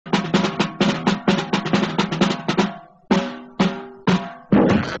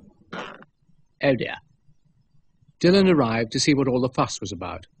Oh dear. Dylan arrived to see what all the fuss was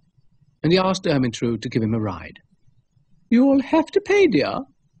about, and he asked Ermintrude to give him a ride. "You'll have to pay, dear."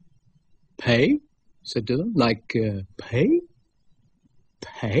 "Pay?" said Dylan. "Like, pay?"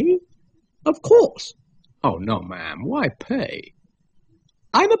 "Pay? Of course." "Oh, no, ma'am. Why pay?"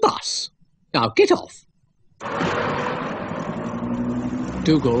 "I'm a bus. Now get off."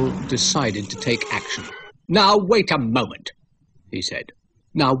 Dougal decided to take action. "Now wait a moment," he said.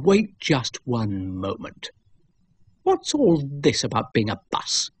 "Now wait just one moment. What's all this about being a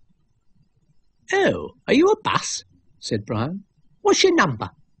bus?" "Oh, are you a bus?" said Brian. "What's your number?"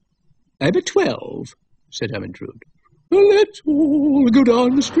 "Number 12, said Ermintrude. "Let's all go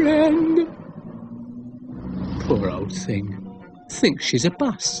down the Strand." Poor old thing. Thinks she's a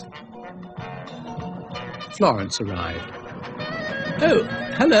bus. Florence arrived. "Oh,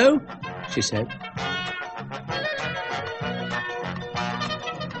 hello," she said.